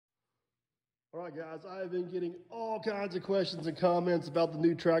All right, guys, I have been getting all kinds of questions and comments about the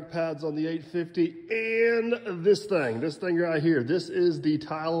new track pads on the 850 and this thing right here. This is the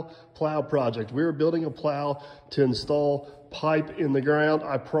tile plow project. We're building a plow to install pipe in the ground.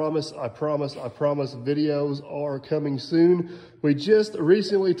 I promise, videos are coming soon. We just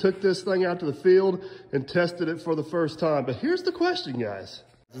recently took this thing out to the field and tested it for the first time. But here's the question, guys.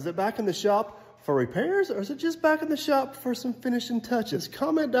 Is it back in the shop for repairs, or is it just back in the shop for some finishing touches?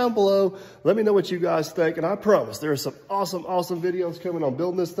 Comment down below. Let me know what you guys think. And I promise there are some awesome videos coming on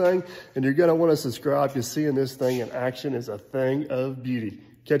building this thing, and you're gonna wanna subscribe because seeing this thing in action is a thing of beauty.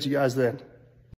 Catch you guys then.